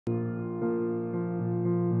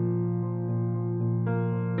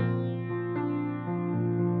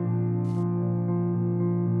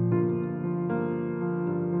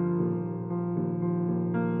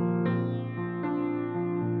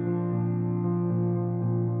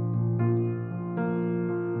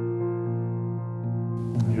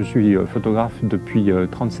Je suis photographe depuis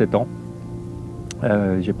 37 ans.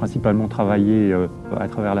 J'ai principalement travaillé à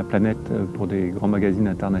travers la planète pour des grands magazines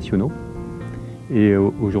internationaux. Et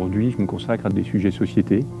aujourd'hui, je me consacre à des sujets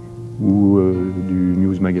société ou du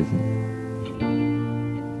news magazine.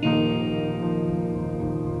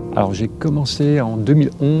 Alors j'ai commencé en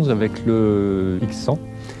 2011 avec le X100,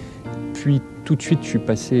 puis tout de suite je suis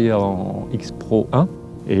passé en X Pro 1.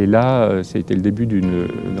 Et là, ça a été le début d'une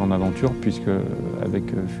grande aventure puisque avec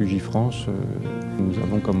FUJIFILM, nous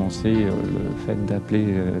avons commencé le fait d'appeler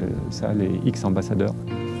ça les X ambassadeurs.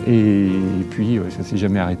 Et puis ça ne s'est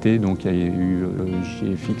jamais arrêté, donc il y a eu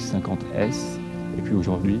le GFX 50S et puis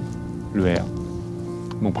aujourd'hui le R,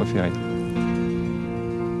 mon préféré.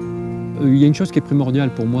 Il y a une chose qui est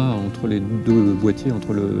primordiale pour moi entre les deux boîtiers,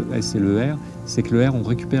 entre le S et le R, c'est que le R, on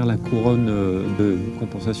récupère la couronne de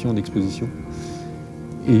compensation d'exposition.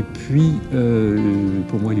 Et puis,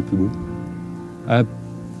 pour moi, il est plus beau.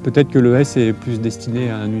 Peut-être que le S est plus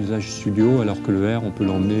destiné à un usage studio, alors que le R, on peut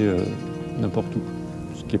l'emmener n'importe où.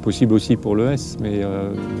 Ce qui est possible aussi pour le S, mais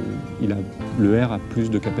le R a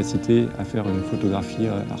plus de capacité à faire une photographie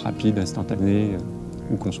rapide, instantanée,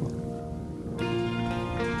 où qu'on soit.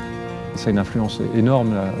 Ça a une influence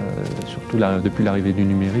énorme, surtout depuis l'arrivée du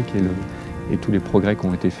numérique et tous les progrès qui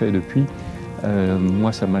ont été faits depuis.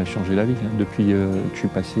 Moi, ça m'a changé la vie. Depuis que je suis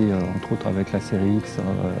passé, entre autres, avec la série X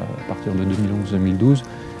à partir de 2011-2012,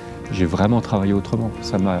 j'ai vraiment travaillé autrement.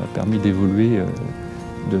 Ça m'a permis d'évoluer,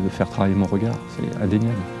 de faire travailler mon regard. C'est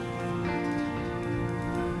indéniable.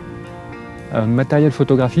 Un matériel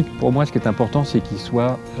photographique, pour moi, ce qui est important, c'est qu'il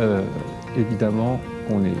soit, évidemment,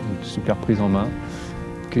 qu'on ait une super prise en main,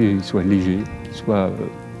 qu'il soit léger, qu'il soit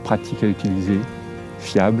pratique à utiliser,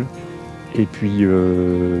 fiable. Et puis,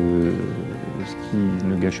 ce qui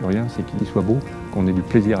ne gâche rien, c'est qu'il soit beau, qu'on ait du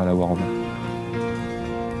plaisir à l'avoir en main.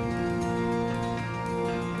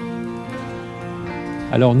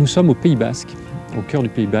 Alors, nous sommes au Pays Basque, au cœur du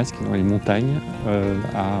Pays Basque, dans les montagnes,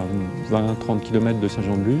 à 20-30 km de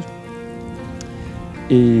Saint-Jean-de-Luz.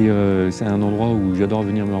 Et c'est un endroit où j'adore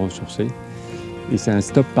venir me ressourcer. Et c'est un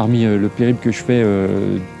stop parmi le périple que je fais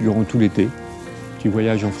durant tout l'été. Petit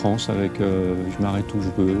voyage en France avec, je m'arrête où je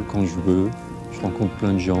veux, quand je veux, je rencontre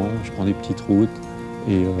plein de gens, je prends des petites routes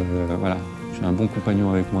et voilà, j'ai un bon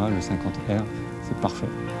compagnon avec moi, le 50R, c'est parfait.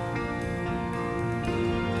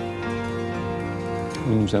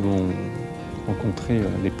 Nous avons rencontré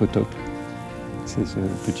les potocks, c'est ce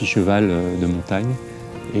petit cheval de montagne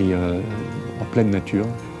et en pleine nature,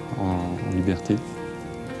 en liberté.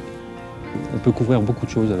 On peut couvrir beaucoup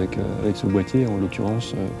de choses avec ce boîtier, en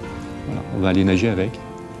l'occurrence. Voilà, on va aller nager avec,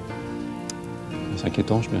 un sac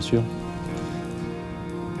étanche bien sûr.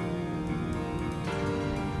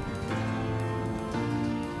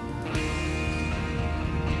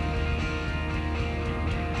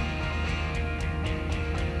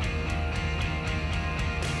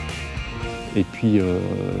 Et puis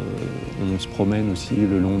on se promène aussi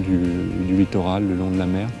le long du littoral, le long de la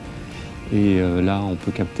mer. Et là on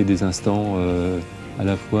peut capter des instants à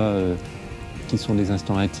la fois qui sont des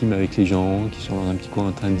instants intimes avec les gens, qui sont dans un petit coin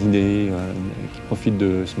en train de dîner, qui profitent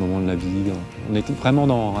de ce moment de la vie. On était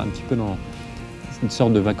vraiment un petit peu dans une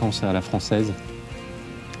sorte de vacances à la française.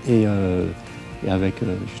 Et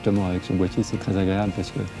justement avec ce boîtier, c'est très agréable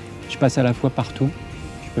parce que je passe à la fois partout.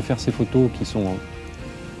 Je peux faire ces photos qui sont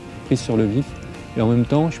prises sur le vif et en même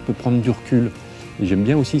temps, je peux prendre du recul. Et j'aime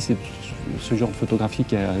bien aussi ce genre de photographie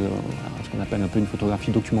qui est ce qu'on appelle un peu une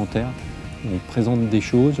photographie documentaire. On présente des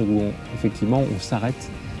choses où effectivement on s'arrête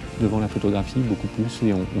devant la photographie beaucoup plus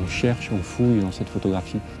et on cherche, on fouille dans cette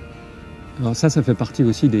photographie. Alors ça fait partie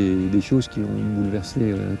aussi des choses qui ont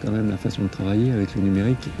bouleversé quand même la façon de travailler avec le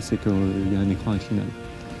numérique, c'est qu'il y a un écran inclinable.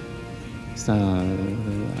 Ça,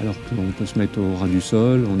 alors qu'on peut se mettre au ras du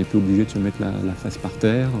sol, on n'est plus obligé de se mettre la face par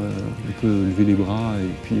terre, on peut lever les bras et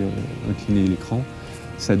puis incliner l'écran.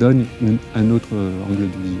 Ça donne un autre angle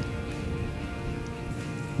de vision.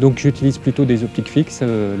 Donc j'utilise plutôt des optiques fixes,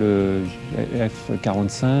 le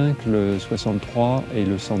F45, le 63 et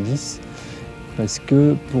le 110, parce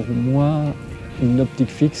que pour moi, une optique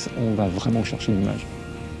fixe, on va vraiment chercher l'image.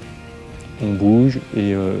 On bouge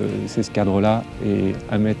et c'est ce cadre-là, et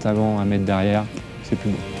un mètre avant, un mètre derrière, c'est plus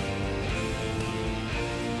beau.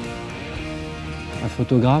 Un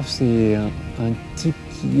photographe, c'est un type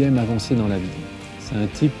qui aime avancer dans la vie. C'est un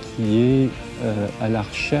type qui est à la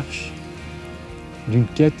recherche d'une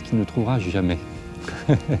quête qu'il ne trouvera jamais.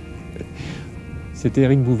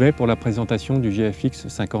 C'était Bouvet pour la présentation du GFX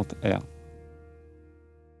 50R.